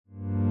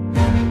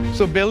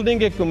So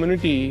building a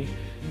community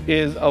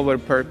is our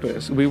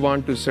purpose. We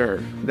want to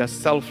serve. The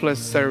selfless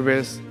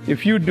service.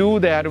 If you do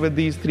that with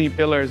these three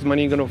pillars,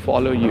 money is going to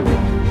follow you.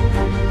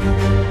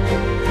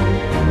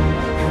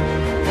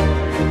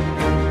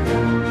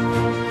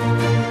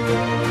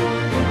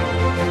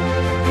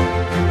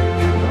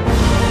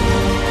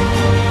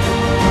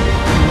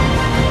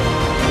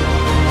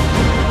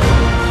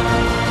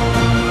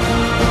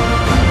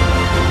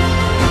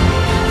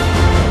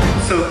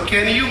 So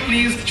can you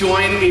please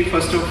join me,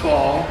 first of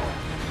all,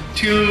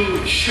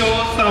 to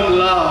show some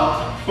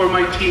love for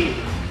my team?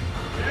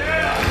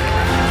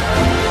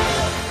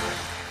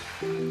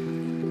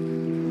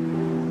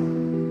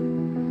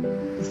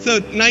 So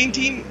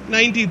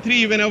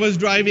 1993, when I was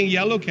driving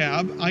yellow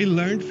cab, I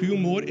learned few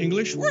more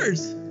English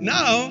words.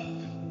 Now,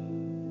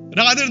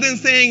 rather than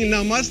saying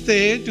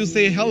namaste to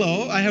say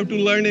hello, I have to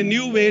learn a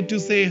new way to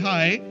say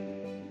hi.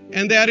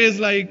 And that is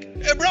like,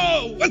 hey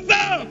bro, what's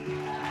up?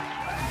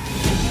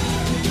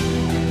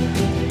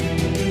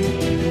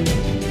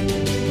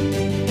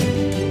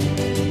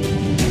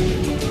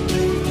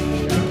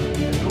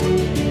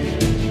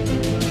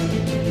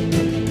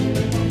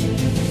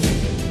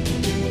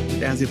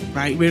 As a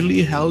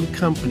privately held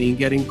company,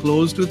 getting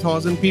close to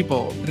 1,000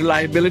 people,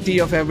 reliability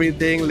of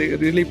everything,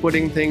 really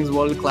putting things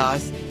world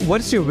class.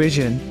 What's your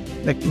vision?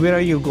 Like, where are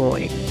you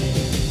going?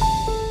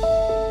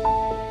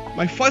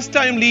 My first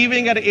time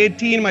leaving at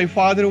 18, my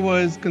father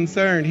was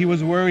concerned. He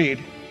was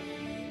worried.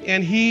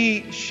 And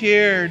he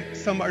shared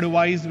some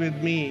advice with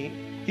me.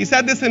 He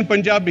said this in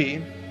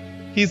Punjabi.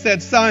 He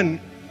said, son,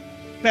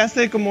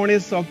 paise kamaune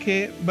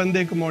saukhe,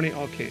 bande kamaune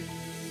aukhe.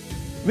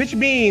 Which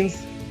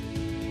means,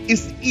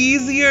 it's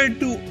easier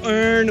to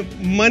earn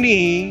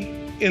money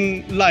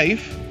in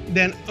life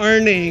than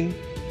earning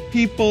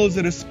people's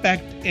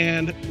respect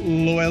and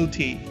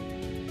loyalty.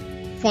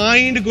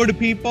 Find good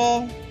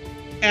people,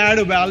 add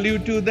value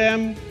to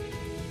them,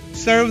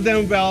 serve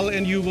them well,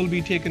 and you will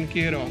be taken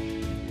care of.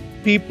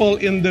 People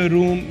in the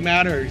room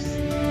matters.